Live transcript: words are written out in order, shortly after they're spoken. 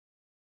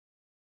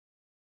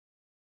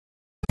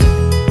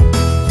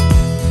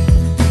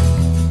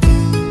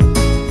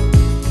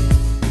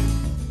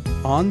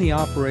On the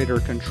Operator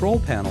Control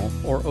Panel,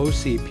 or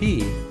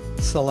OCP,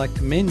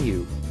 select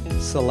Menu,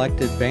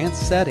 select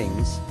Advanced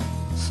Settings,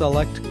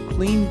 select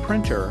Clean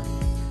Printer,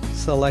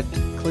 select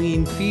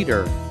Clean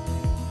Feeder.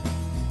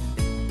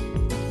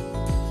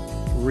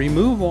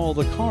 Remove all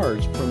the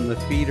cards from the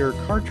feeder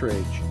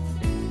cartridge.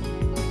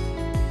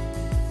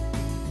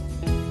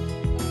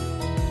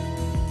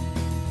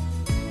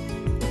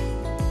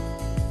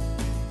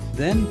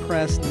 Then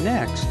press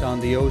Next on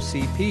the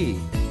OCP.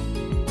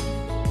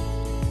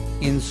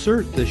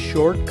 Insert the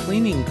short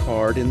cleaning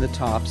card in the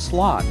top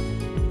slot.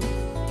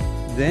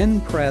 Then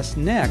press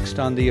Next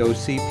on the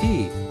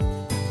OCP.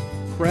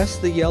 Press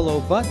the yellow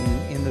button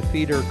in the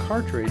feeder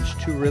cartridge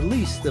to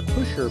release the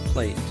pusher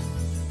plate.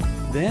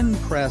 Then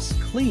press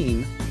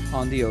Clean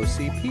on the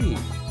OCP.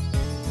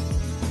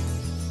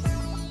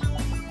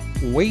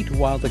 Wait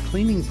while the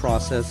cleaning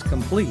process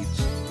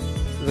completes.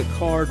 The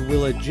card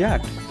will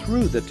eject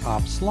through the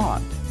top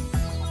slot.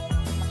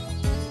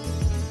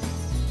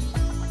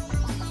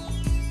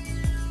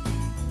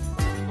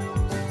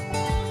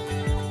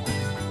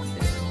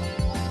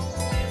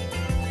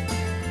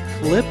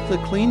 Flip the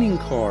cleaning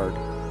card,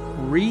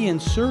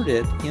 reinsert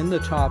it in the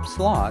top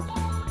slot,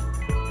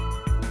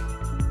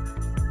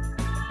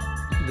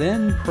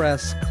 then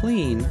press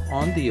Clean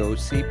on the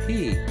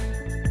OCP.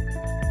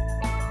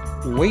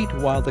 Wait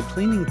while the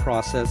cleaning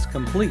process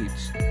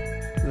completes.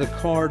 The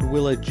card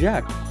will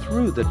eject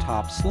through the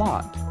top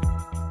slot.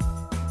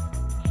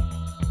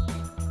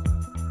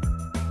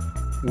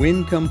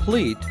 When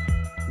complete,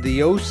 the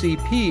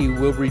OCP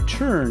will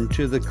return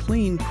to the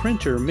Clean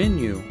Printer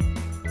menu.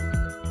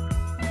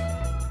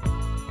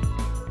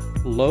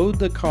 Load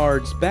the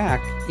cards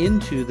back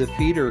into the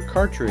feeder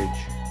cartridge.